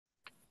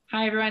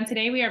Hi, everyone.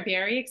 Today we are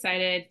very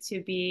excited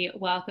to be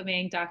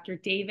welcoming Dr.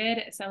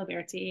 David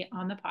Celiberti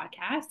on the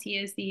podcast. He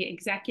is the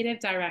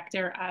executive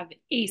director of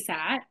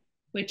ASAT,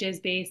 which is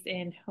based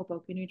in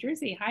Hoboken, New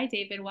Jersey. Hi,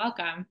 David.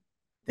 Welcome.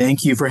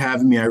 Thank you for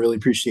having me. I really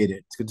appreciate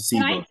it. It's good to see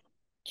Can you I both.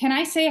 can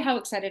I say how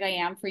excited I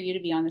am for you to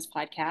be on this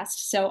podcast?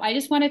 So I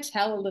just want to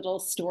tell a little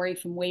story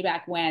from way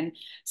back when.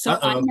 So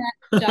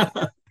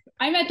Uh-oh.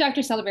 I met Dr.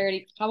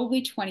 Celiberti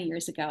probably 20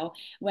 years ago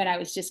when I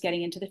was just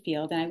getting into the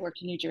field and I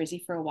worked in New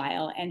Jersey for a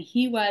while. And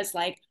he was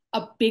like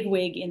a big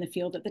wig in the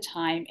field at the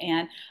time.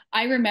 And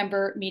I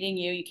remember meeting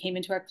you. You came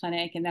into our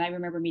clinic, and then I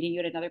remember meeting you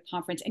at another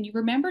conference, and you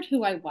remembered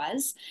who I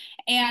was.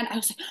 And I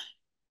was like,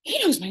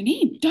 he knows my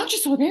name. Dr.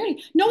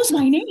 Celiberti knows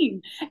my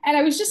name. And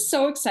I was just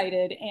so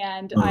excited.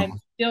 And I'm Oh,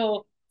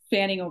 still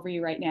fanning over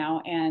you right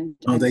now. And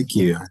oh, I'm thank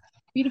you.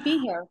 happy to be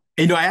here.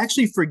 I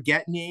actually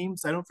forget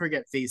names. I don't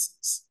forget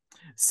faces.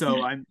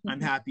 So I'm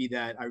happy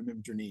that I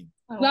remembered your name.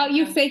 Oh, Well,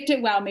 you yeah. faked it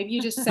well. Maybe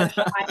you just said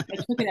hi. I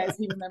took it as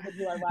you remembered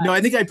who I No, I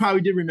was. think I probably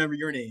did remember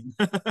your name.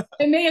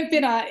 It may have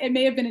been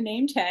a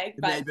name tag, It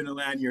may but have been a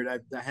lanyard. I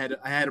had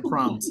a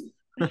prompt.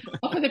 Well,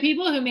 for the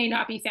people who may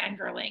not be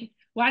fangirling,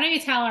 why don't you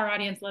tell our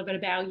audience a little bit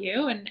about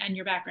you and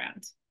your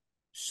background?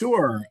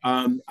 Sure.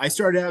 I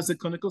started out as a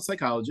clinical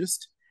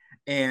psychologist,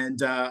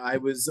 and I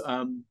was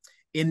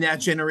in that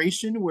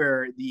generation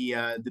where the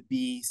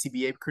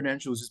BCBA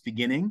credential was just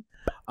beginning.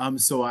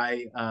 So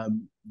I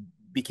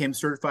became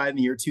certified in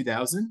the year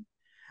 2000,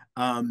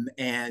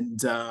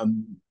 and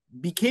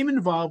became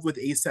involved with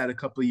ASAT a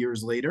couple of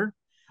years later.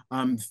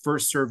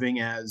 First serving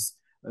as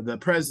the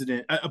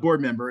president, a board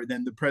member,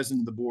 then the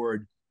president of the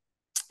board,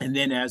 and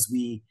then as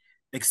we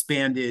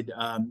expanded,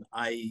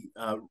 I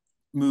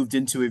moved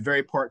into a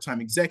very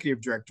part-time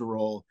executive director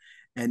role,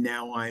 and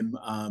now I'm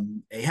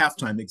a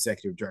half-time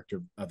executive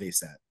director of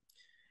ASAT.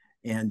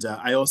 And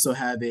I also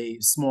have a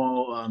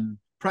small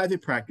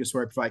private practice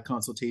where I provide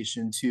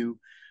consultation to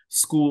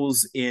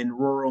schools in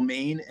rural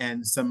Maine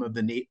and some of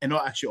the and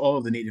actually all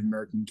of the Native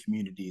American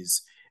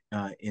communities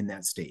in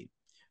that state.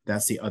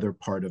 That's the other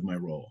part of my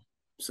role.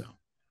 So.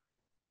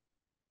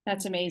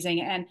 that's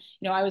amazing. And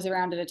I was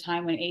around at a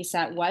time when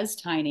ASAT was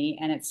tiny,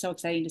 and it's so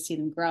exciting to see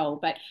them grow.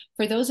 But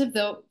for those of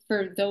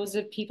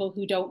people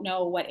who don't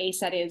know what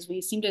ASAT is,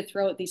 we seem to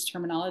throw out these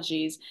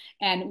terminologies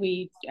and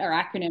we are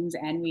acronyms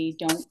and we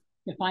don't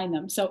define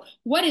them. So,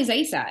 what is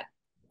ASAT?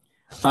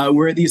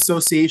 We're the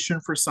Association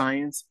for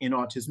Science in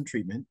Autism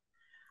Treatment,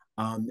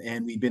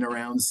 and we've been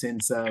around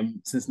since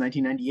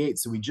 1998.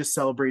 So we just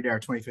celebrated our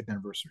 25th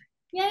anniversary.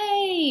 Yay! Thank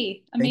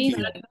you. Amazing.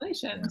 Yeah,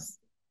 Congratulations.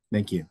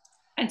 thank you.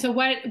 And so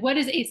what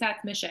is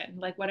ASAT's mission?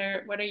 Like what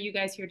are you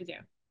guys here to do?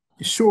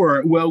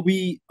 Sure. Well,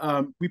 we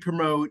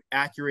promote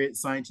accurate,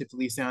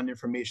 scientifically sound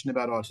information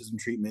about autism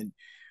treatment.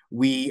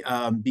 We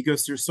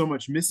because there's so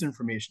much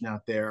misinformation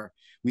out there,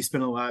 we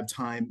spend a lot of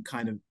time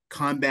kind of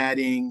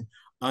combating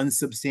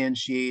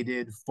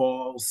unsubstantiated,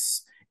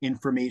 false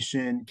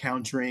information,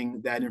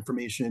 countering that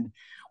information.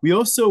 We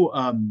also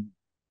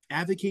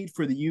advocate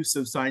for the use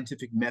of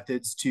scientific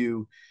methods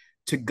to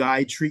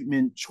guide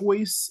treatment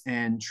choice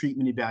and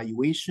treatment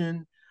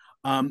evaluation,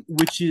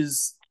 which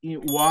is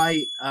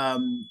why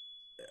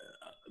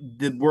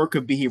the work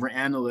of behavior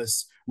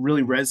analysts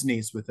really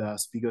resonates with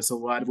us, because a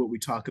lot of what we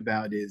talk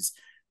about is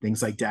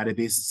things like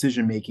database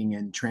decision making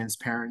and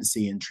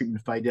transparency and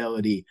treatment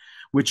fidelity,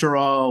 which are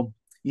all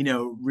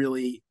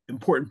really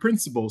important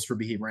principles for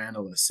behavior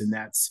analysts, and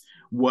that's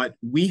what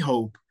we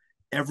hope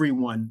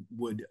everyone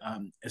would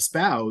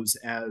espouse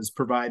as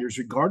providers,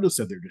 regardless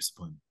of their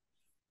discipline.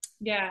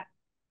 Yeah.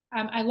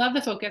 I love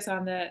the focus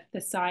on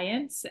the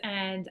science,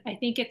 and I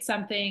think it's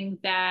something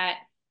that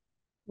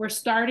we're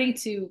starting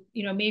to,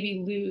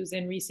 maybe lose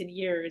in recent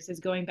years is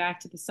going back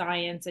to the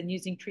science and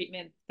using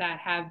treatments that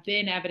have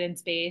been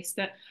evidence-based.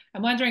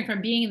 I'm wondering,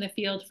 from being in the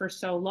field for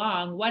so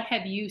long, what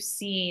have you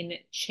seen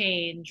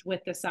change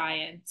with the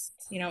science,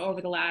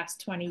 over the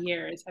last 20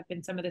 years have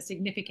been some of the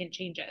significant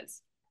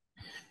changes?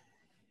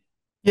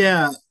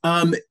 Yeah,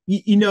 there's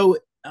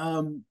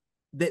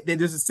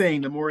a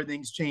saying: the more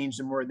things change,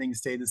 the more things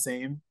stay the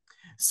same.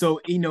 So,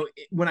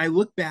 when I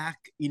look back,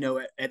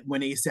 at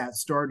when ASAT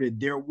started,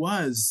 there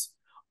was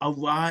a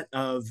lot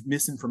of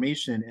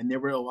misinformation, and there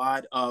were a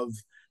lot of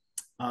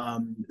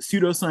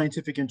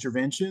pseudoscientific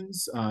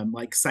interventions,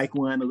 like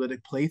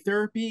psychoanalytic play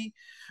therapy,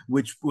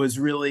 which was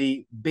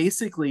really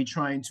basically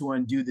trying to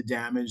undo the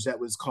damage that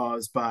was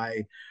caused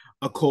by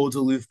a cold,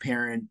 aloof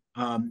parent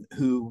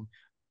who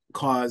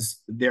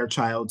cause their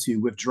child to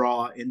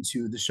withdraw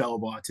into the shell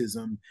of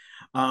autism.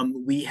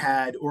 We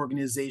had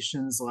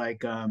organizations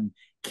like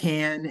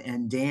CAN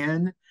and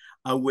DAN,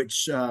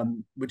 which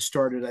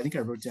started, I think I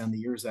wrote down the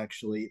years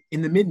actually,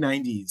 in the mid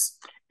 90s,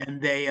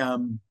 and they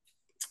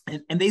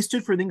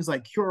stood for things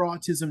like Cure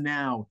Autism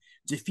Now,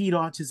 Defeat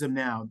Autism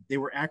Now. They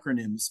were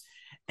acronyms,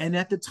 and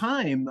at the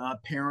time,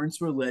 parents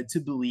were led to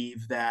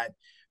believe that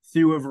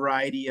through a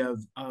variety of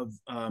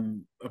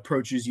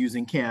approaches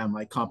using CAM,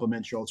 like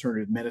complementary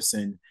alternative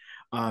medicine,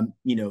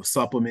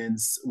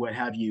 supplements, what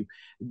have you,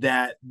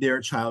 that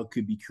their child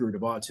could be cured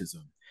of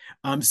autism.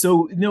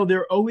 So,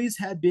 there always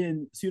had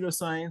been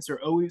pseudoscience,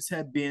 or always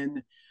had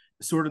been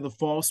sort of the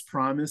false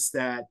promise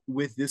that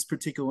with this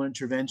particular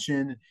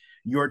intervention,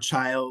 your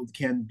child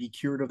can be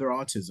cured of their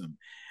autism.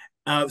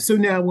 So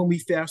now, when we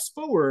fast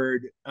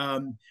forward,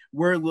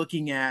 we're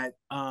looking at,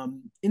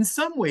 in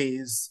some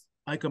ways,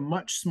 like a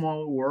much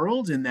smaller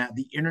world, in that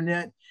the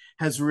internet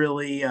has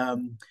really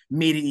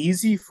made it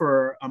easy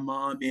for a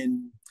mom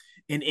in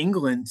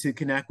England to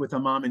connect with a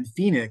mom in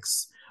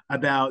Phoenix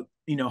about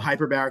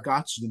hyperbaric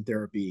oxygen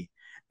therapy,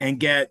 and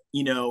get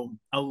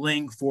a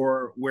link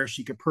for where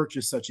she could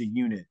purchase such a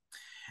unit.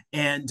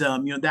 And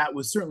that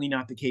was certainly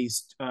not the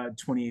case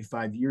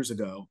 25 years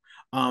ago.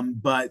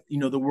 But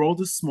the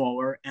world is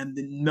smaller, and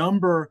the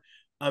number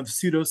of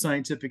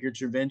pseudoscientific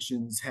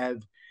interventions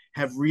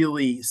have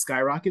really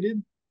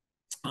skyrocketed.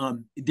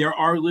 There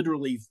are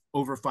literally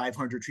over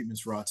 500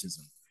 treatments for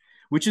autism,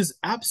 which is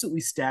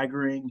absolutely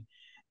staggering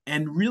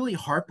and really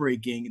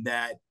heartbreaking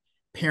that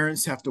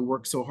parents have to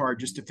work so hard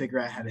just to figure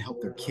out how to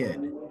help their kid.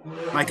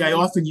 Like, I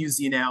often use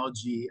the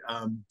analogy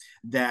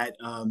that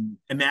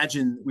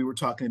imagine we were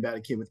talking about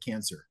a kid with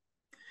cancer,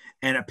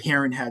 and a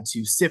parent had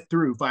to sift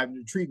through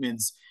 500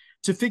 treatments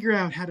to figure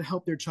out how to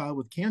help their child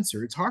with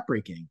cancer. It's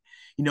heartbreaking,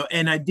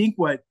 and I think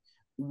what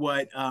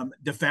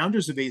the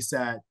founders of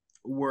ASAT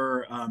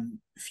were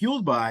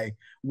fueled by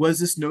was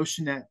this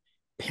notion that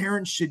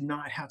parents should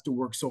not have to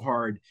work so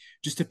hard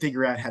just to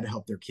figure out how to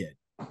help their kid.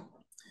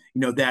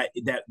 That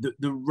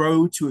the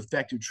road to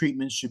effective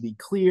treatment should be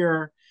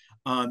clear,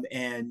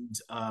 and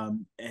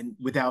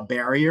without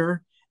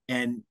barrier,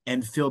 and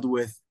filled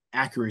with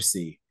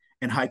accuracy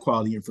and high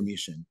quality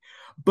information.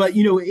 But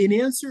in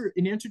answer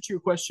to your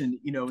question,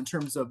 in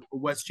terms of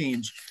what's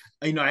changed,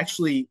 I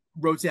actually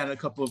wrote down a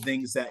couple of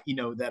things that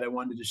I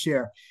wanted to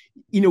share.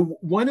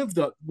 One of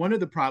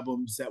the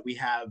problems that we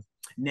have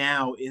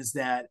now is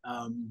that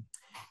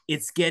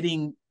it's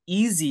getting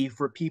easy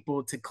for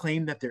people to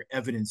claim that they're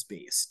evidence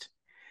based,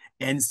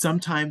 and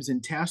sometimes in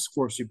task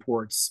force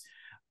reports,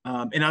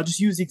 and I'll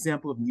just use the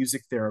example of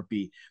music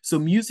therapy. So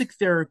music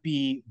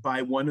therapy,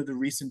 by one of the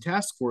recent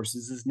task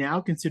forces, is now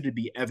considered to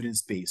be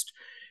evidence-based,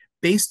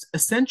 based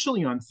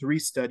essentially on 3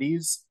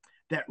 studies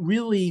that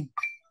really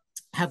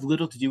have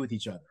little to do with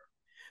each other.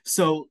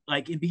 So,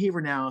 like, in behavior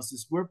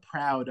analysis, we're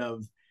proud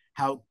of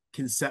how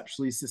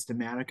conceptually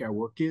systematic our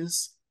work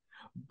is,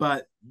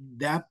 but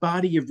that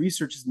body of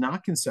research is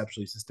not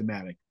conceptually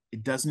systematic.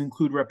 It doesn't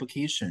include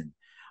replication.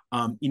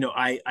 I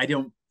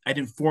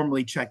didn't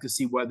formally check to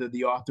see whether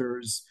the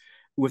authors,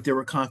 if there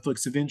were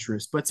conflicts of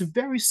interest, but it's a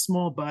very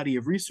small body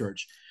of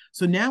research.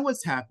 So now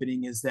what's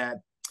happening is that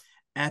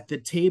at the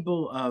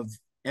table of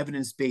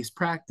evidence-based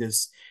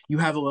practice, you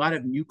have a lot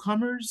of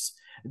newcomers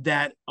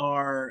that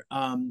are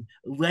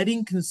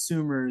letting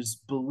consumers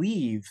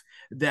believe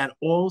that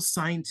all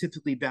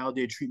scientifically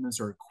validated treatments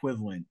are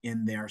equivalent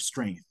in their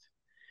strength.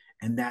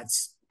 And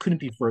that's couldn't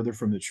be further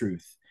from the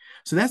truth.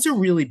 So that's a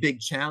really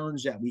big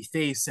challenge that we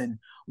face. And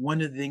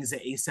one of the things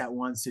that ASAT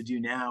wants to do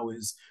now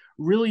is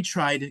really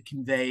try to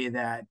convey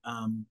that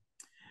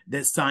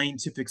that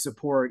scientific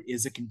support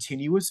is a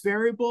continuous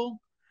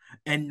variable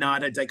and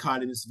not a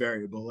dichotomous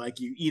variable. Like,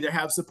 you either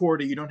have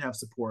support or you don't have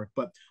support,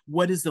 but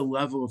what is the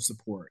level of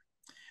support?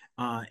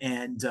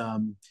 And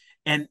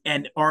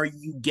are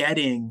you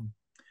getting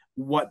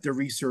what the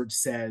research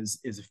says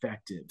is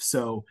effective?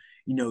 So,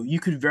 you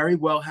could very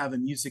well have a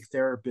music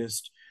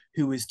therapist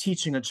who is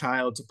teaching a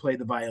child to play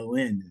the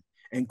violin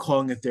and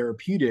calling it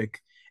therapeutic,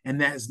 and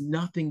that has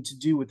nothing to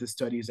do with the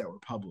studies that were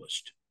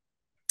published.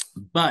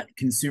 But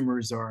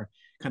consumers are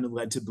kind of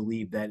led to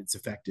believe that it's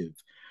effective.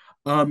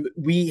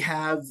 We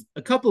have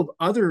a couple of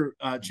other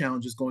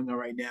challenges going on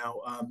right now.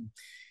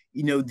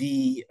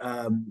 We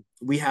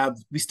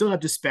still have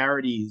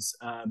disparities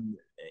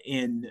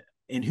in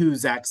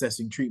who's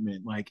accessing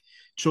treatment, like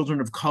children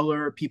of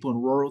color, people in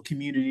rural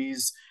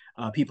communities,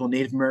 people in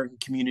Native American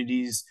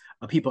communities,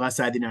 people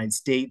outside the United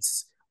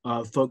States,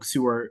 folks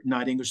who are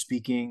not English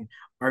speaking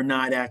are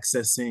not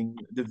accessing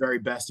the very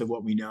best of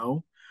what we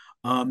know.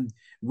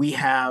 We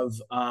have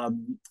a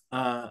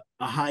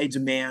high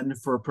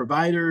demand for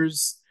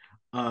providers,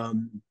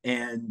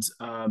 and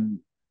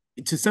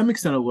to some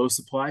extent a low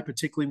supply,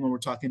 particularly when we're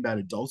talking about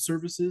adult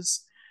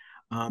services.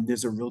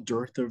 There's a real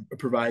dearth of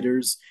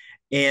providers,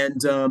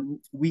 and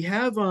we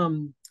have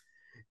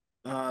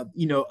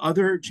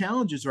other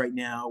challenges right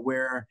now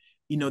where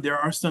there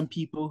are some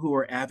people who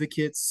are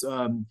advocates.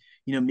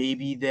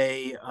 Maybe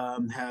they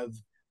have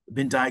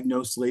been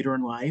diagnosed later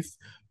in life,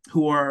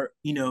 who are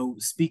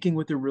speaking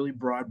with a really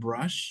broad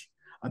brush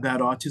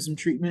about autism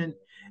treatment,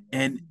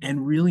 and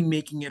really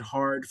making it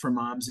hard for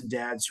moms and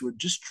dads who are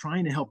just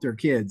trying to help their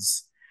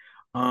kids.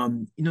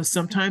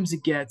 Sometimes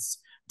it gets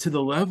to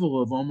the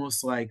level of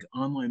almost like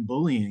online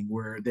bullying,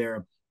 where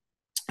they're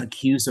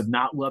accused of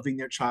not loving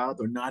their child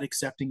or not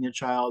accepting their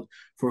child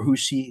for who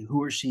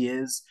or she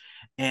is.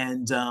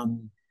 And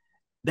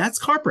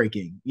that's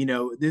heartbreaking.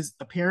 There's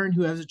a parent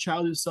who has a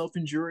child who's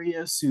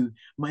self-injurious, who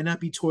might not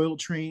be toil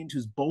trained,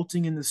 who's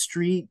bolting in the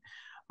street,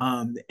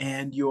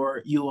 and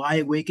you lie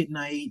awake at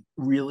night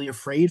really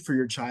afraid for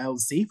your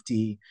child's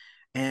safety,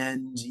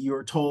 and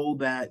you're told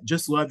that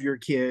just love your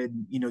kid,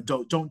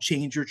 don't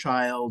change your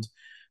child.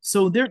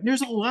 So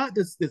there's a lot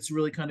that's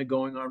really kind of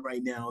going on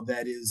right now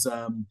that is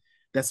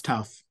that's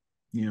tough.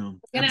 I'm I'm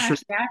gonna sure.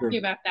 actually ask you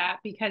about that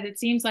because it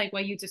seems like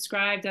what you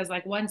described as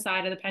like one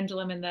side of the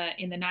pendulum in the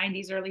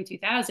 90s, early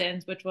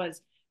 2000s, which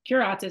was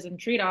cure autism,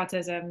 treat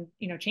autism,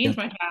 Yeah. change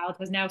my child,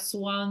 has now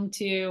swung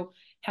to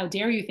how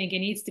dare you think it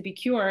needs to be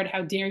cured?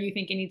 How dare you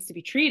think it needs to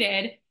be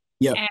treated?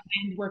 Yep.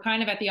 And we're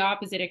kind of at the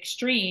opposite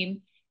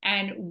extreme.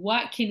 And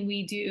what can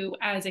we do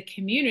as a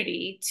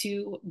community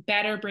to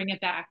better bring it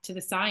back to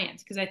the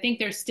science? Because I think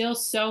there's still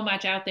so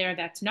much out there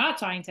that's not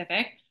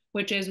scientific,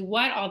 which is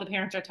what all the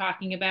parents are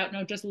talking about.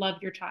 No, just love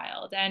your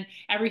child and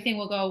everything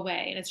will go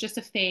away. And it's just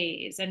a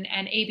phase. And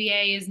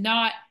ABA is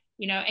not,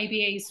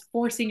 ABA is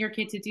forcing your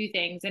kid to do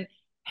things. And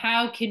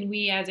how can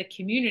we as a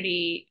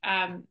community,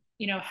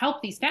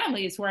 help these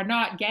families who are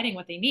not getting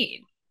what they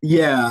need?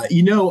 Yeah,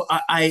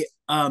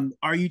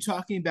 are you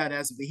talking about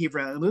as a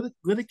behavioral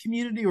analytic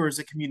community or as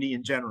a community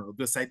in general?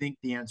 Because I think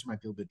the answer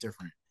might be a bit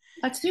different.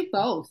 Let's do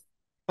both.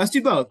 Let's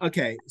do both.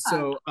 Okay. Uh,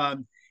 So,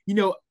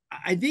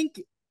 I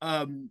think,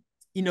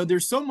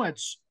 there's so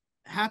much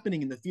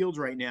happening in the field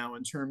right now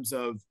in terms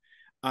of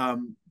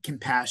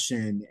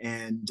compassion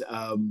and,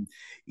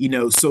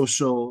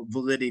 social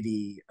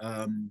validity,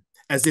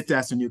 as if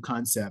that's a new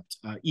concept,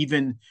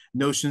 even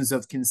notions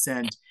of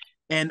consent.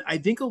 And I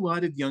think a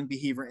lot of young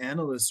behavior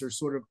analysts are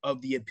sort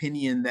of the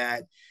opinion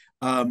that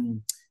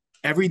um,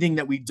 everything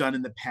that we've done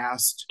in the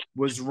past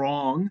was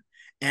wrong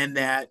and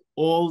that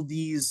all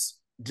these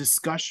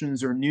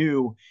discussions are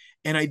new.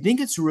 And I think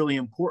it's really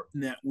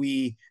important that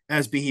we,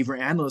 as behavior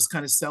analysts,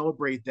 kind of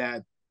celebrate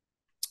that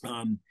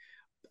um,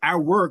 our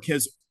work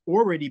has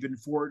already been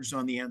forged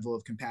on the anvil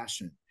of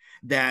compassion.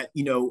 That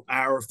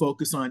our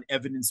focus on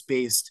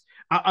evidence-based.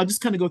 I'll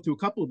just kind of go through a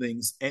couple of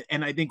things,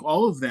 and I think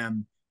all of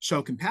them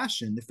show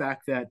compassion. The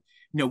fact that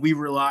we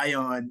rely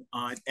on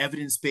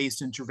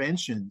evidence-based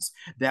interventions,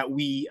 that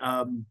we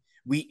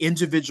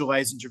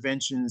individualize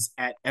interventions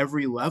at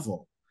every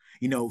level,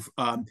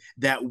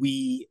 that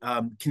we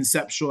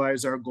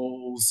conceptualize our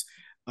goals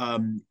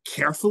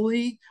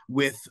carefully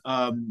with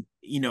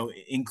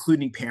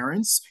including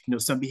parents.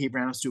 Some behavior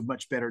analysts do a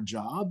much better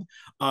job.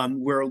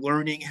 We're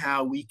learning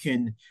how we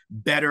can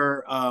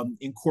better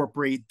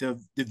incorporate the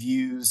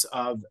views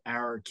of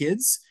our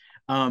kids.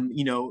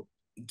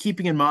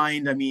 Keeping in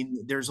mind, I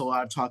mean, there's a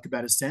lot of talk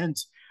about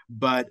assent,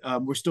 but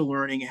we're still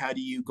learning how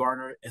do you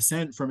garner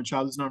assent from a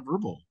child who's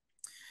nonverbal.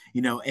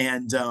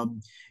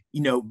 And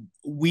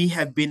we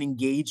have been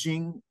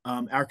engaging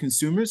our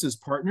consumers as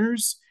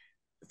partners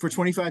for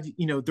 25,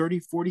 30,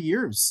 40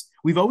 years.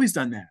 We've always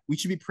done that. We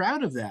should be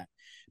proud of that.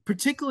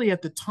 Particularly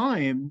at the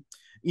time,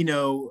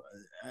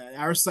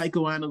 our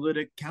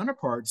psychoanalytic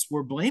counterparts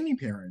were blaming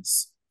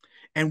parents.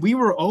 And we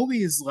were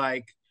always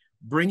like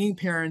bringing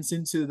parents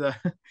into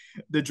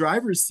the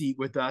driver's seat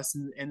with us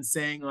and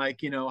saying like,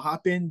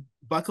 hop in,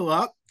 buckle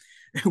up.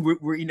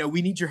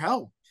 We need your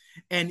help.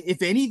 And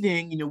if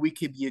anything, we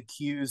could be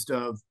accused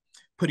of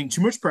putting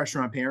too much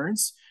pressure on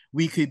parents.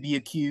 We could be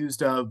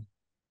accused of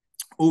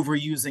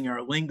overusing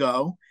our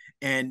lingo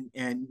and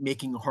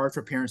making it hard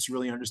for parents to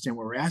really understand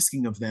what we're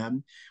asking of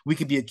them. We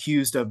could be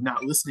accused of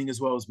not listening as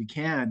well as we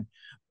can,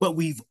 but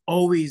we've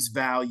always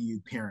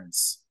valued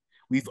parents.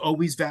 We've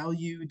always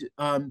valued,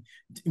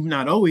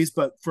 not always,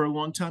 but for a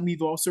long time,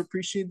 we've also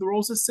appreciated the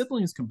roles that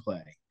siblings can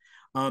play.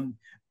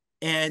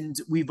 And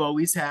we've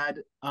always had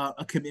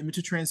a commitment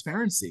to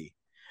transparency,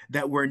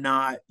 that we're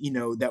not,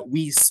 that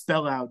we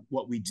spell out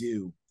what we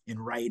do in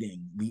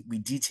writing. We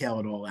detail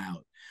it all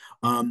out.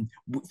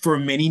 For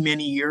many,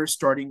 many years,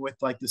 starting with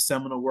like the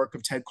seminal work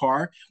of Ted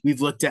Carr,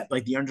 we've looked at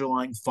like the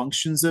underlying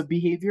functions of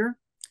behavior.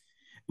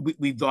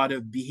 We've thought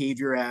of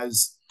behavior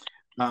as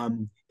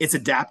it's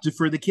adaptive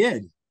for the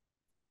kid,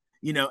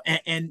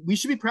 and we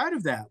should be proud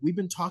of that. We've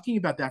been talking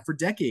about that for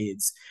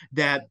decades,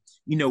 that,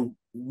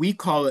 we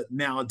call it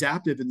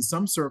maladaptive in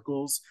some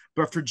circles,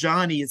 but for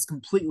Johnny, it's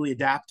completely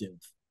adaptive.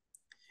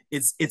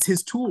 It's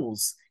his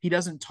tools. He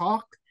doesn't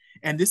talk,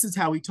 and this is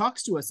how he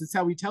talks to us. It's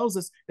how he tells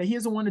us that he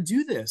doesn't want to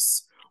do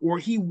this or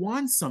he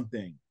wants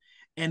something,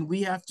 and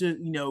we have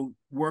to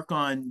work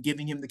on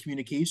giving him the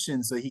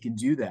communication so he can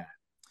do that.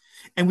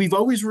 And we've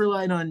always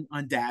relied on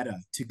data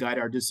to guide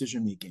our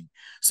decision making.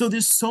 So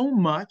there's so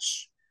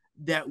much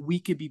that we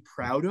could be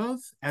proud of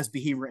as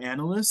behavior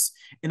analysts,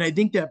 and I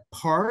think that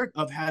part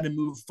of how to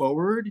move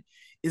forward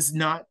is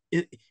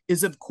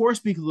of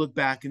course we could look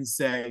back and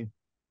say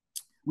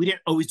we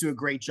didn't always do a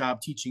great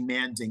job teaching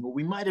manding, or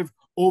we might have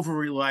over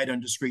relied on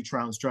discrete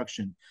trial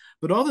instruction.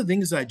 But all the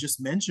things I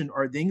just mentioned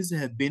are things that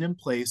have been in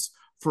place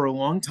for a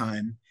long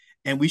time,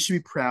 and we should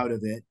be proud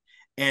of it.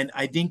 And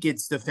I think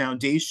it's the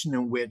foundation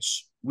in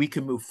which we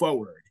can move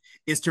forward,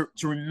 is to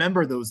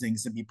remember those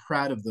things and be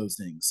proud of those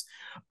things.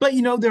 But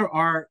there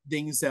are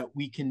things that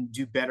we can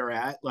do better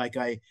at. Like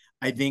I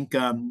think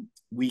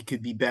we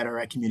could be better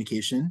at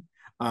communication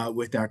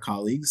with our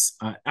colleagues,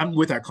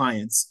 with our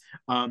clients.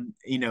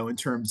 In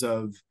terms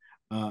of,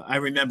 I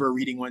remember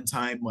reading one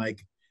time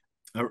like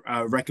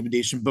a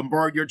recommendation: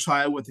 bombard your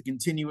child with a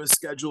continuous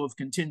schedule of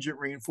contingent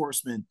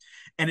reinforcement.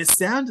 And it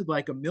sounded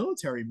like a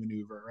military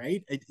maneuver,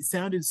 right? It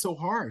sounded so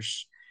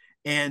harsh.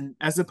 And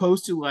as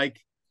opposed to like,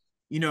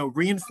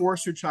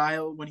 reinforce your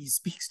child when he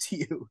speaks to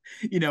you,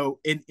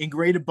 in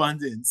great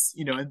abundance,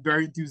 and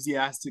very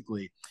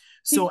enthusiastically. Be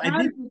So I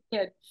proud think, of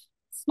your kid.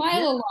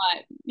 Smile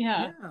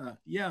yeah, a lot.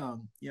 Yeah.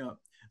 yeah.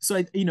 So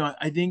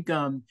I think,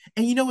 and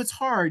it's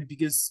hard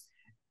because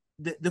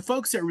the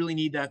folks that really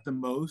need that the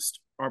most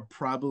are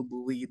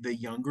probably the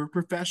younger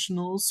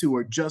professionals who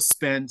are just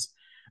spent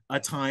a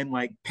time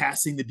like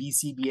passing the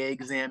BCBA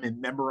exam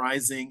and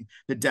memorizing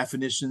the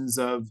definitions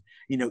of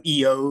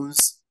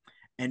EOs,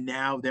 and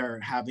now they're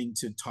having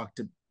to talk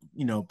to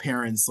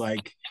parents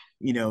like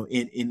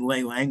in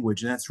lay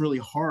language, and that's really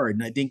hard.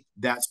 And I think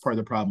that's part of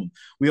the problem.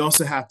 We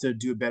also have to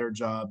do a better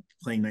job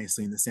playing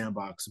nicely in the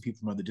sandbox with people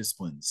from other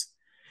disciplines,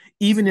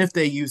 even if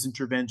they use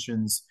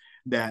interventions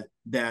that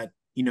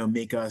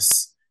make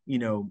us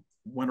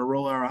want to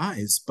roll our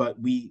eyes. But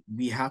we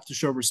have to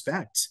show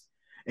respect,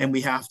 and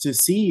we have to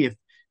see if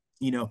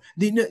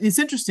it's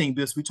interesting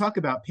because we talk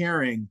about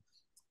pairing.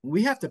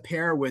 We have to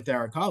pair with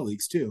our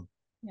colleagues too.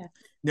 Yeah.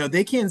 No,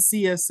 they can't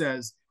see us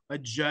as a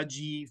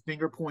judgy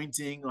finger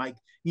pointing, like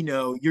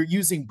you're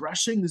using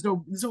brushing. There's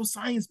no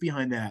science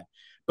behind that.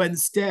 But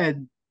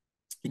instead,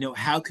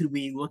 how could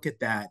we look at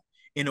that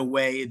in a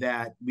way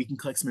that we can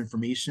collect some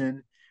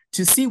information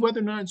to see whether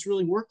or not it's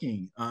really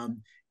working?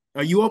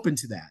 Are you open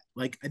to that?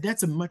 Like,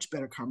 that's a much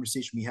better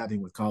conversation we're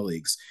having with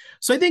colleagues.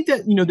 So I think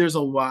that there's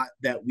a lot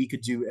that we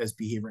could do as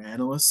behavior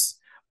analysts,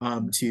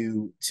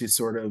 to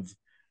sort of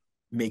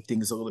make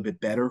things a little bit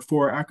better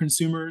for our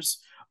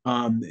consumers,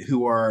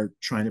 who are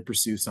trying to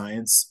pursue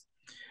science.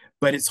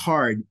 But it's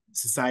hard.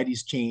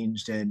 Society's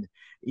changed, and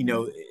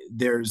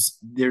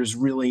there's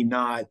really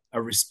not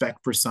a respect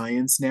for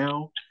science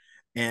now.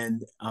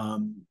 And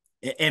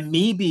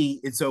maybe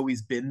it's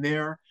always been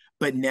there,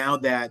 but now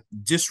that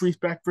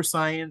disrespect for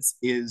science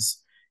is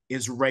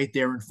right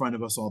there in front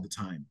of us all the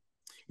time.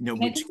 And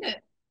Which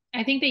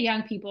I think that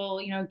young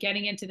people,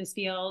 getting into this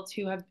field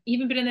who have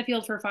even been in the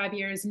field for 5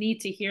 years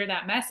need to hear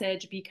that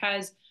message,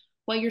 because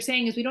what you're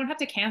saying is we don't have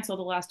to cancel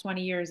the last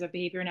 20 years of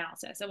behavior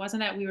analysis. It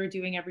wasn't that we were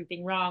doing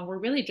everything wrong. We're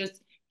really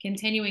just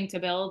continuing to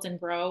build and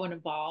grow and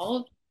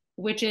evolve,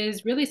 which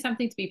is really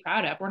something to be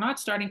proud of. We're not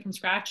starting from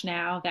scratch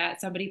now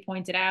that somebody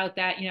pointed out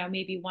that,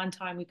 maybe one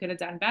time we could have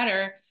done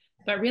better.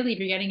 But really, if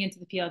you're getting into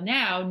the field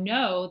now,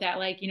 know that,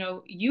 like,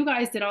 you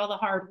guys did all the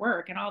hard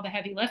work and all the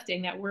heavy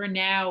lifting that we're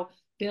now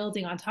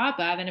building on top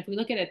of. And if we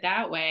look at it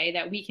that way,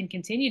 that we can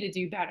continue to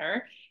do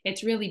better,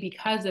 it's really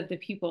because of the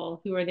people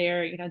who are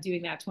there,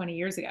 doing that 20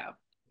 years ago.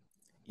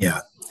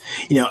 Yeah.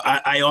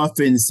 I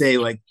often say,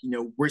 like,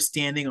 we're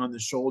standing on the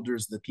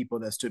shoulders of the people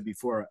that stood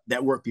before,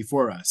 that worked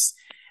before us.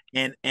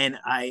 And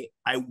I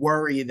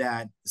worry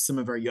that some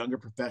of our younger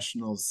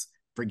professionals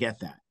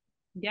forget that.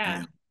 Yeah.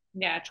 Yeah.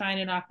 Yeah. Trying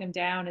to knock them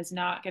down is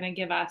not going to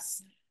give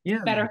us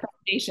Yeah. better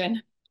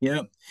foundation.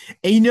 Yeah.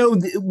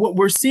 And what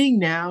we're seeing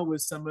now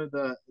with some of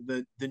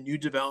the new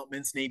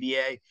developments in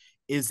ABA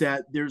is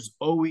that there's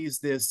always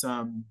this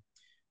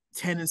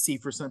tendency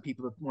for some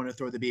people to want to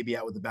throw the baby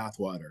out with the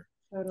bathwater.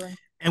 Totally.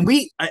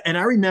 And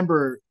I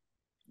remember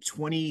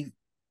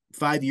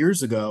 25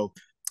 years ago,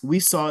 we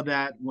saw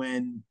that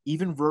when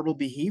even verbal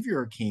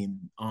behavior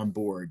came on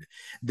board,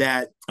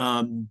 that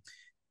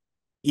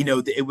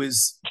it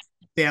was,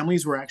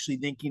 families were actually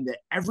thinking that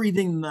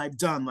everything that I've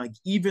done, like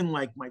even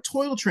like my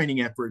toil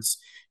training efforts,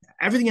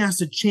 everything has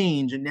to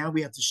change, and now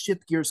we have to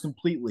shift gears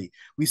completely.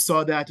 We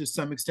saw that to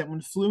some extent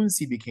when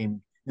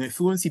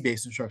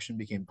fluency-based instruction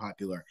became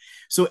popular.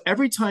 So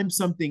every time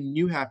something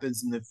new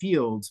happens in the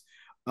field,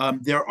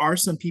 there are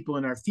some people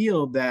in our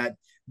field that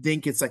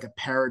think it's like a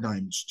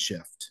paradigm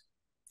shift,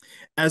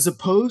 as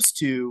opposed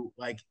to,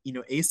 like,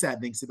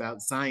 ASAT thinks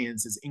about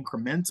science as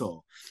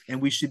incremental,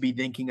 and we should be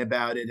thinking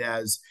about it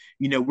as,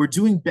 we're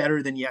doing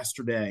better than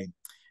yesterday,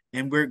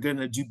 and we're going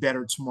to do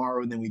better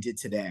tomorrow than we did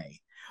today.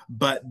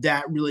 But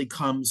that really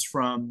comes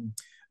from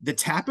the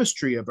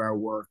tapestry of our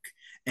work,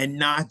 and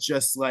not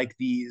just like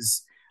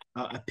these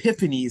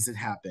epiphanies that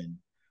happen.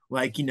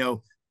 Like, Yeah.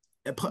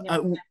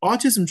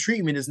 autism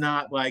treatment is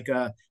not like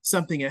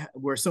something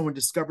where someone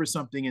discovers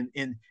something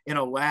in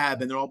a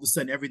lab and then all of a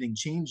sudden everything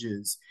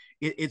changes.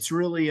 It's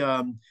really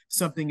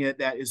something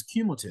that is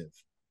cumulative.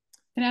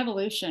 An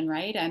evolution,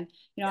 right? And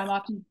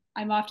Yeah.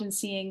 I'm often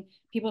seeing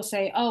people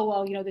say, "Oh,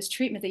 well, this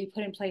treatment that you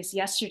put in place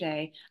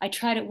yesterday, I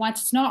tried it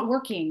once, it's not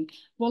working.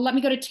 Well, let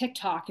me go to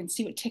TikTok and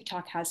see what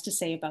TikTok has to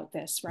say about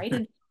this," right?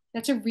 And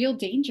that's a real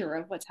danger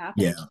of what's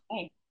happening Yeah.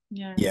 today.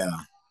 Yeah. Yeah,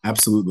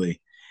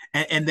 absolutely.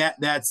 And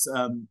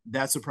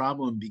that's a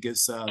problem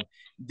because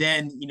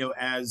then,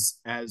 as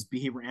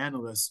behavior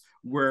analysts,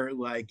 we're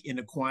like in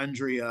a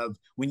quandary of,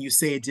 when you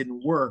say it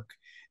didn't work,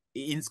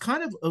 it's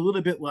kind of a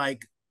little bit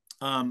like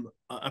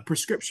a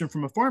prescription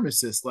from a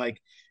pharmacist.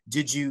 Like,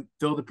 did you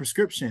fill the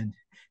prescription?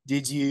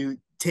 Did you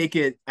take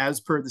it as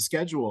per the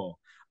schedule?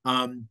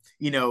 Um,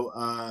 you know,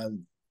 uh,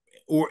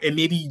 and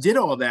maybe you did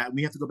all that.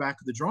 We have to go back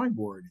to the drawing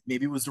board.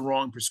 Maybe it was the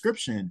wrong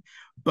prescription,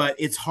 but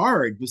it's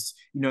hard.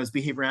 As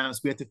behavior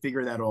analysts, we have to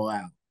figure that all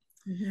out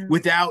Mm-hmm.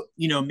 without,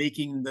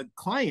 making the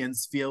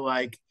clients feel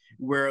like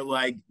we're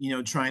like,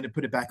 trying to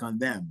put it back on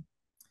them.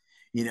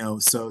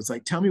 So it's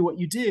like, tell me what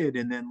you did,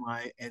 and then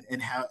like,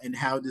 and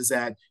how does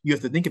that? You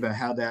have to think about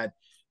how that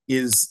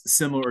is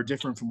similar or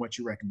different from what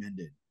you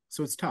recommended.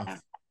 So it's Yeah.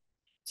 tough.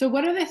 So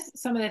what are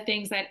some of the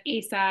things that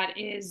ASAT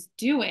is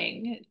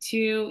doing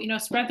to,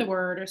 spread the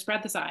word or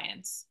spread the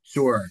science?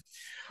 Sure.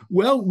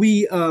 Well,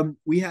 we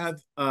have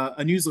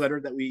a newsletter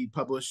that we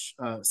publish,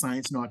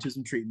 Science and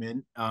Autism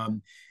Treatment.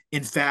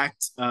 In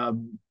fact,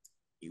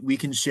 we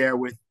can share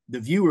with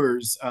the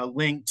viewers a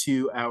link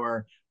to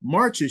our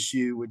March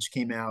issue, which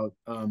came out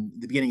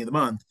the beginning of the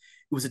month.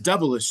 It was a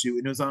double issue,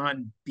 and it was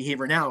on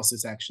behavior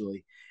analysis,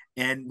 actually.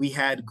 And we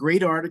had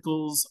great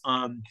articles.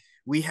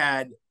 We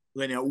had,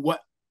 what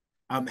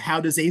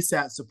how does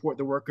ASAT support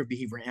the work of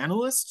behavior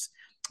analysts,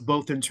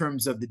 both in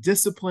terms of the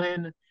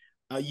discipline,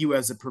 you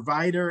as a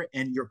provider,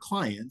 and your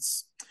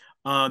clients.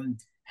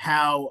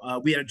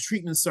 How we had a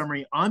treatment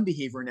summary on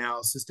behavior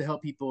analysis to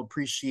help people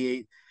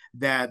appreciate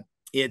that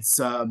it's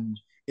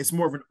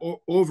more of an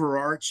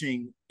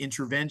overarching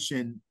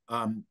intervention,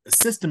 a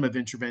system of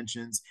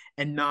interventions,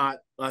 and not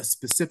a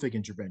specific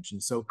intervention.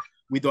 So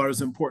we thought it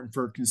was important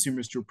for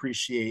consumers to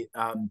appreciate,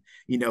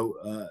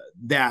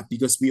 that,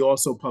 because we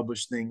also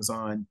publish things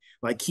on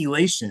like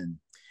chelation,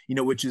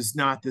 which is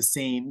not the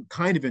same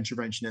kind of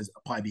intervention as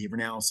applied behavior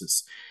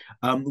analysis.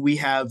 We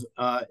have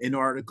an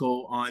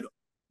article on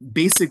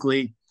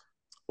basically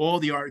all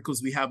the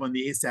articles we have on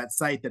the ASAT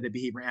site that a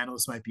behavior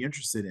analyst might be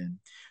interested in.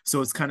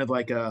 So it's kind of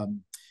like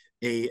an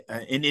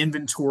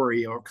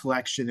inventory or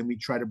collection, and we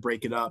try to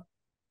break it up.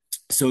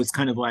 So it's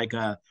kind of like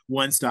a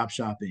one-stop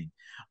shopping.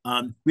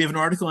 We have an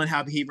article on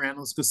how behavior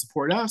analysts could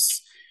support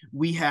us.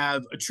 We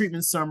have a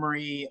treatment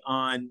summary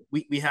on,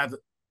 we have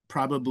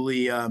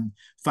probably 5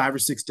 or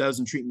 6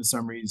 dozen treatment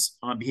summaries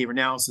on behavior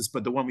analysis,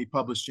 but the one we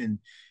published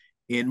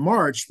in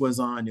March was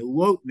on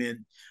elopement.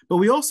 But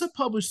we also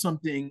published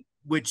something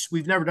which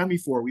we've never done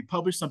before. We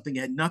published something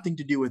that had nothing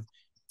to do with,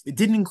 it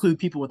didn't include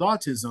people with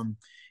autism.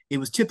 It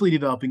was typically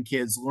developing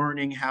kids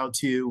learning how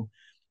to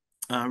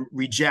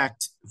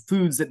reject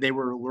foods that they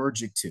were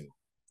allergic to,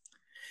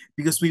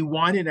 because we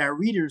wanted our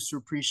readers to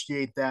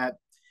appreciate that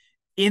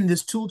in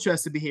this tool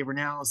chest of behavior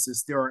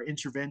analysis, there are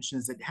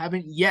interventions that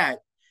haven't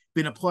yet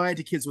been applied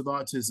to kids with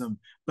autism,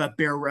 but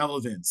bear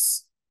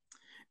relevance,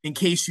 in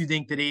case you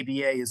think that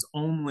ABA is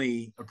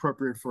only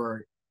appropriate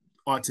for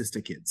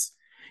autistic kids.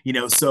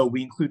 So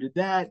we included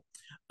that.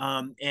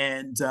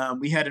 And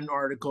we had an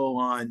article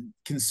on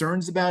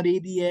concerns about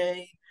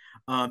ABA,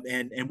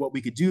 and what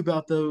we could do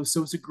about those.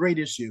 So it's a great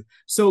issue.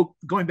 So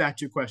going back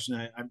to your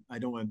question, I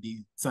don't want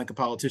to sound like a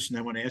politician.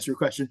 I want to answer your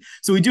question.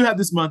 So we do have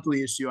this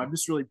monthly issue. I'm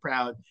just really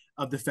proud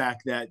of the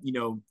fact that,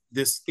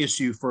 this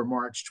issue for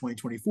March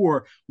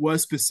 2024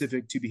 was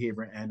specific to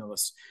behavior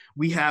analysts.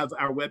 We have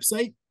our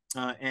website,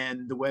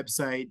 and the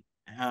website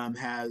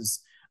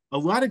has a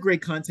lot of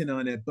great content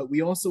on it, but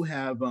we also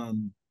have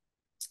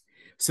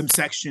some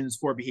sections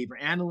for behavior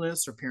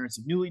analysts or parents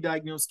of newly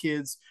diagnosed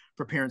kids,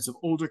 for parents of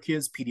older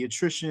kids,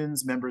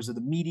 pediatricians, members of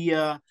the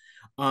media.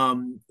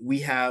 We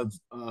have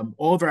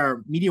all of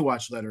our Media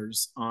Watch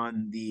letters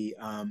on the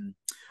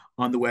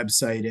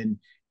website, and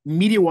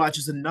Media Watch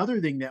is another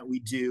thing that we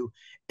do.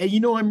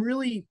 And I'm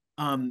really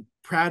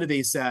proud of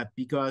ASAP,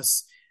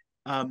 because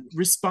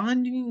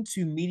responding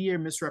to media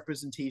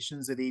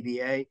misrepresentations of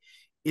ABA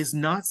is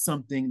not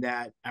something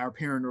that our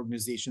parent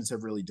organizations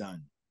have really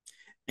done.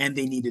 And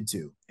they needed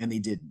to, and they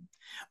didn't.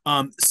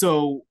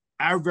 So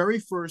our very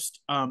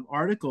first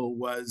article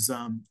was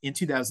in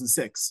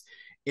 2006,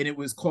 and it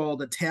was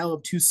called A Tale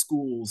of Two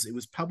Schools. It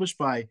was published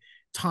by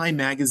Time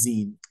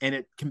Magazine, and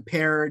it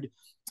compared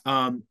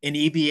an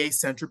ABA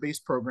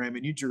center-based program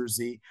in New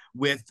Jersey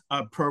with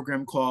a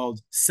program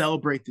called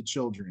Celebrate the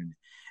Children.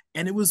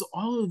 And it was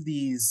all of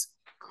these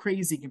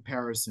crazy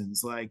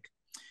comparisons, like,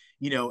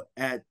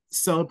 at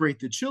Celebrate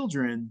the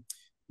Children,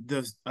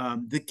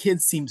 the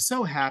kids seem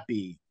so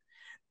happy.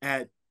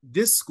 At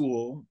this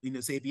school,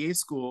 this ABA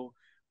school,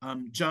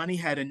 Johnny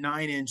had a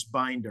 9-inch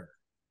binder.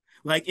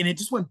 And it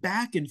just went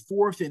back and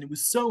forth, and it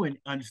was so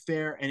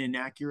unfair and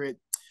inaccurate.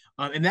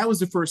 And that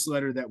was the first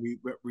letter that we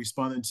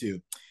responded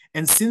to.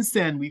 And since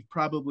then, we've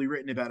probably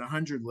written about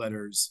 100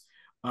 letters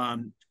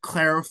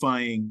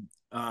clarifying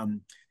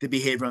the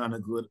behavioral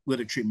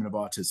analytic treatment of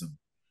autism.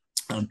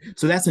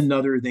 So that's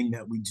another thing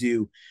that we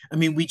do.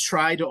 We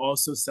try to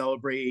also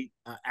celebrate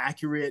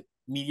accurate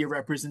media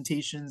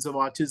representations of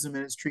autism and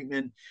its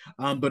treatment,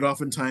 but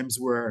oftentimes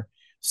we're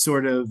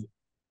sort of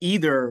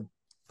either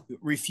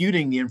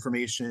refuting the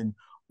information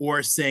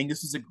or saying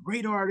this is a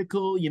great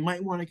article, you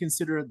might want to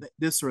consider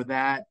this or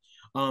that.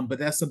 But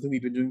that's something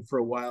we've been doing for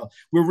a while.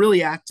 We're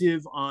really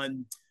active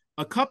on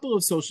a couple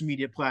of social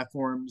media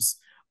platforms,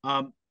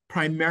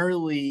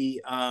 primarily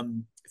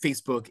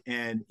Facebook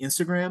and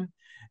Instagram.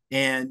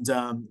 And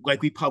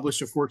we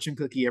publish a fortune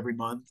cookie every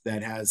month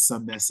that has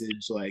some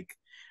message like,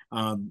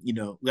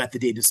 let the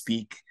data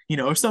speak,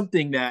 or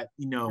something that,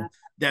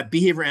 that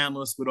behavior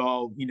analysts would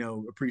all,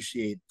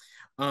 appreciate.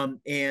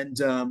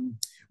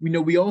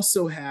 We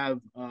also have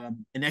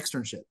an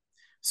externship.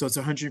 So it's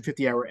a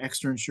 150-hour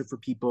externship for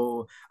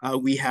people.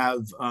 We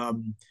have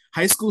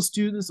high school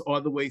students all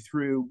the way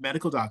through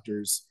medical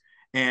doctors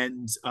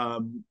and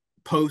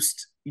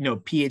post,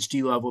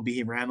 PhD level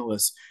behavior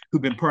analysts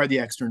who've been part of the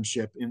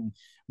externship. And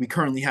we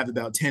currently have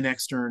about 10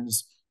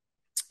 externs.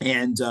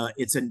 And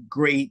it's a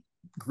great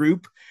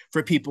group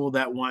for people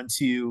that want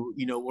to,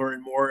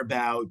 learn more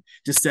about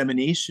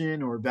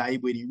dissemination or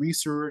evaluating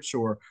research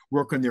or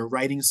work on their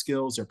writing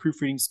skills or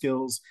proofreading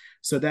skills.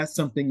 So that's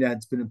something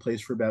that's been in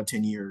place for about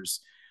 10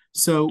 years.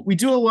 So we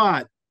do a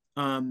lot.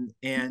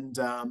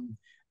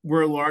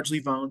 We're a largely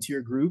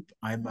volunteer group.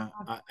 I'm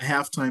a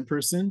half-time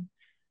person.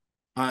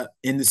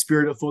 In the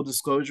spirit of full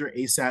disclosure,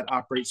 ASAT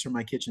operates from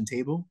my kitchen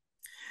table.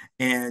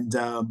 And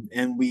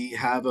we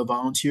have a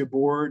volunteer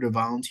board, a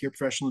volunteer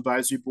professional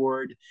advisory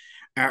board.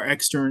 Our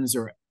externs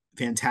are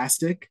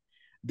fantastic.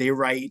 They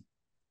write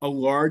a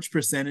large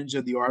percentage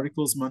of the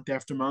articles month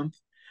after month.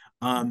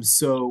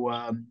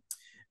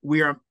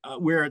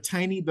 We're a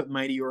tiny but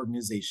mighty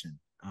organization.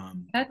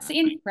 That's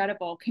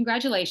incredible.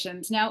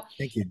 Congratulations. Now,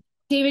 thank you.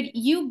 David,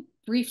 you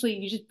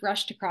just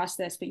brushed across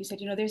this, but you said,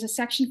 there's a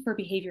section for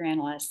behavior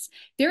analysts.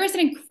 There is an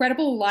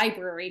incredible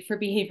library for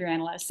behavior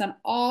analysts on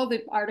all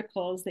the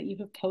articles that you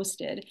have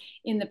posted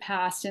in the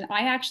past. And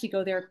I actually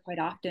go there quite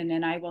often,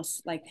 and I will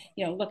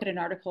look at an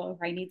article if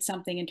I need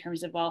something in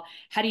terms of, well,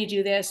 how do you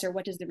do this? Or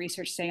what does the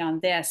research say on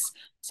this?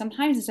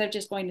 Sometimes instead of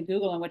just going to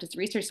Google and what does the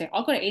research say,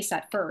 I'll go to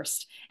ASAT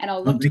first and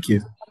I'll look thank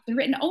you. what's been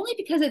written, only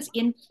because it's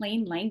in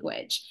plain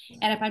language.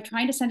 And if I'm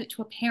trying to send it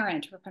to a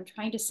parent, or if I'm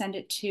trying to send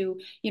it to,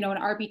 an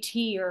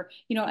RBT or,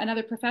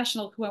 another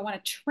professional who I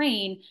want to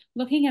train,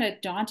 looking at a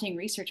daunting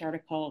research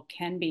article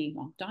can be,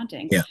 well,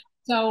 daunting. Yeah.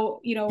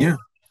 So, Yeah.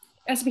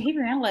 as a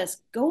behavior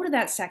analyst, go to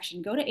that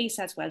section, go to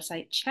ASAT's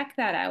website, check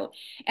that out.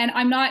 And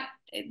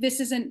this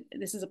is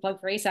a plug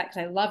for ASAT because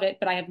I love it,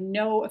 but I have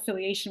no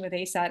affiliation with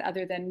ASAT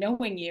other than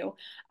knowing you.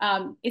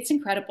 It's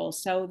incredible.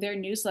 So their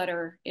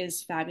newsletter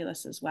is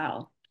fabulous as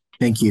well.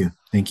 Thank you.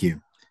 Thank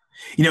you.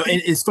 And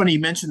it's funny, you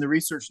mentioned the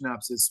research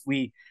synopsis.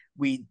 We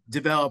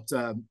developed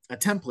a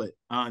template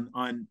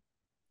on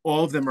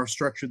all of them are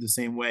structured the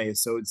same way.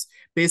 So it's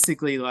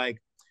basically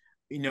like,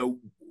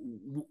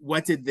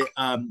 what did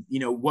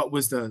what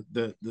was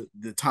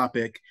the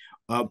topic?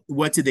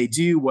 What did they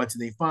do? What did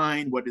they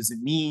find? What does it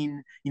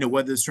mean?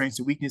 What are the strengths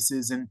and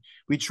weaknesses? And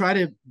we try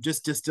to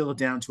just distill it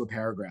down to a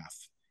paragraph.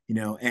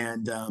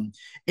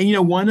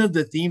 One of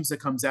the themes that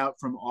comes out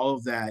from all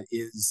of that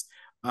is,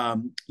 a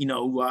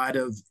lot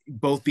of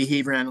both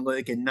behavior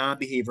analytic and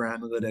non-behavior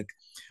analytic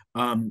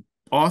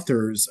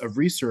authors of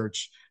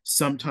research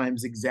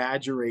sometimes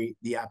exaggerate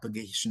the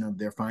application of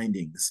their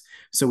findings.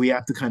 So we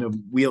have to kind of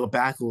wheel it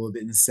back a little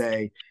bit and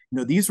say,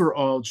 these were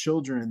all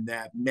children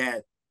that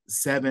met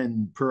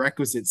 7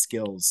 prerequisite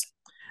skills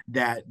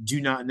that do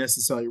not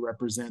necessarily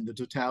represent the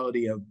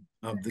totality of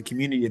the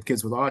community of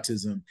kids with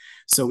autism.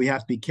 So we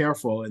have to be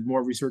careful, and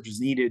more research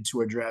is needed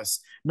to address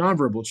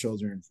nonverbal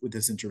children with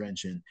this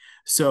intervention.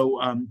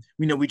 So,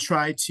 we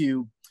try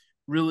to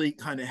really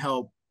kind of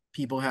help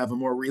people have a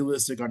more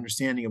realistic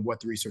understanding of what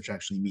the research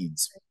actually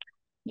means.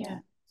 Yeah.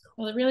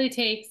 Well, it really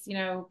takes,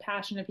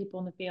 passionate people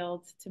in the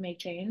field to make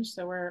change.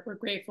 So we're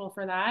grateful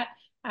for that.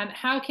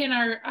 How can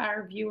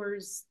our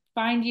viewers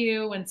find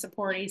you and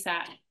support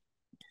ASAT?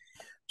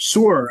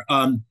 Sure.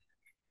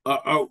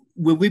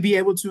 Will we be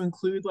able to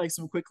include like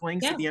some quick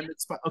links at the end of the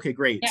spot? Okay,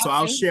 great. Yeah, so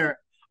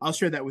I'll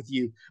share that with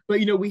you. But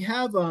we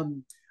have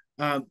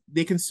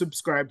they can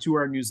subscribe to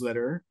our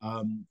newsletter,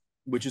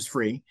 which is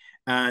free,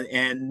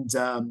 and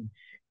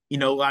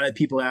a lot of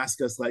people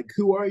ask us like,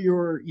 who are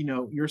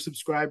your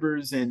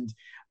subscribers? And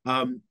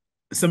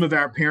some of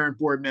our parent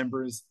board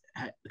members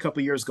a couple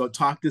of years ago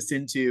talked us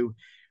into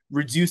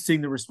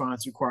reducing the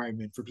response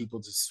requirement for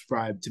people to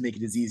subscribe to make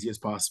it as easy as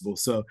possible.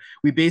 So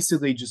we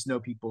basically just know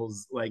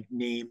people's like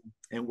name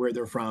and where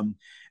they're from.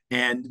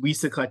 And we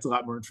used to collect a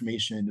lot more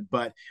information,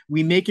 but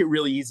we make it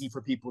really easy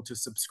for people to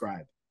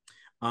subscribe.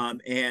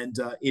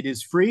 It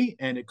is free,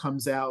 and it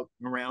comes out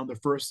around the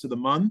first of the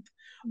month.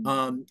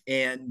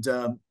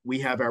 We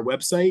have our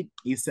website,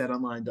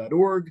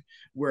 asatonline.org,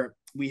 where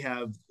we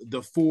have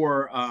the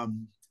 4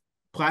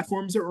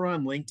 platforms that we're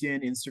on: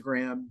 LinkedIn,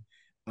 Instagram,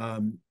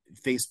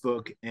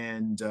 Facebook,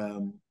 and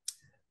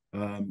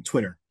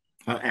Twitter,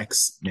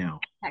 X now.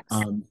 X.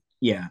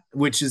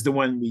 Which is the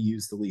one we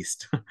use the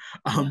least.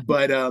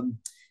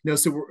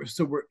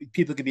 So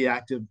people can be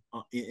active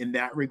in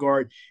that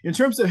regard. In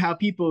terms of how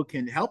people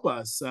can help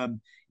us,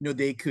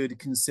 they could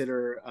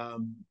consider,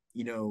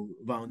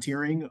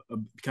 volunteering,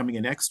 becoming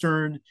an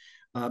extern.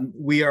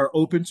 We are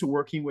open to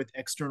working with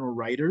external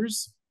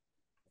writers.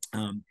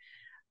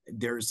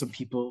 There are some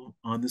people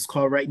on this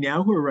call right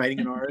now who are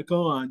writing an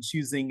article on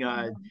choosing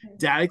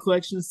data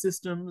collection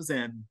systems,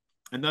 and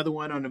another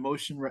one on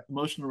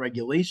emotional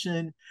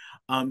regulation.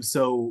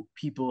 So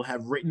people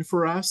have written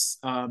for us,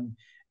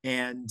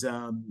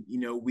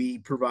 we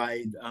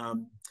provide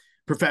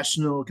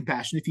professional,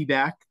 compassionate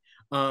feedback.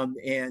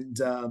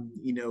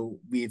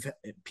 We've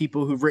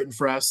people who've written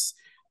for us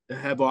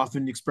have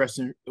often expressed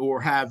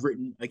or have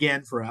written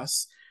again for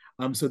us.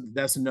 So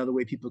that's another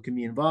way people can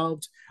be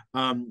involved.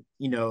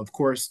 Of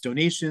course,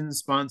 donations,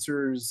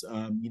 sponsors,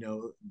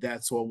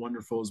 that's all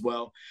wonderful as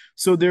well.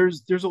 So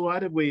there's a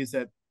lot of ways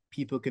that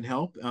people can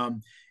help.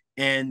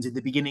 And at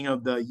the beginning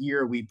of the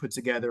year, we put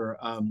together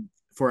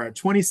for our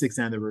 26th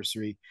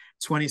anniversary,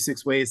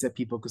 26 ways that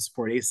people could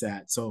support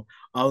ASAT. So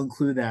I'll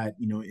include that,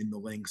 in the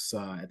links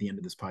at the end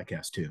of this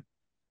podcast too.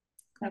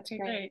 That's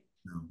great.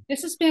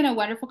 This has been a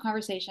wonderful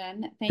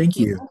conversation. Thank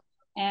you.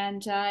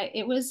 And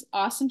it was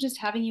awesome just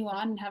having you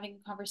on and having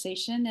a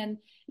conversation and,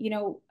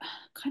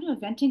 kind of a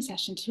venting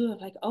session too of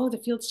like, oh, the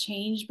field's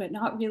changed, but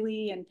not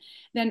really. And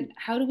then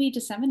how do we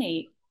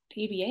disseminate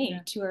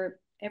ABA to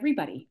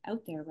everybody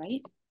out there,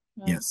 right?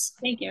 Yes.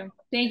 Thank you.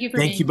 Thank you for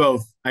Thank you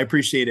both. I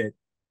appreciate it.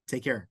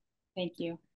 Take care. Thank you.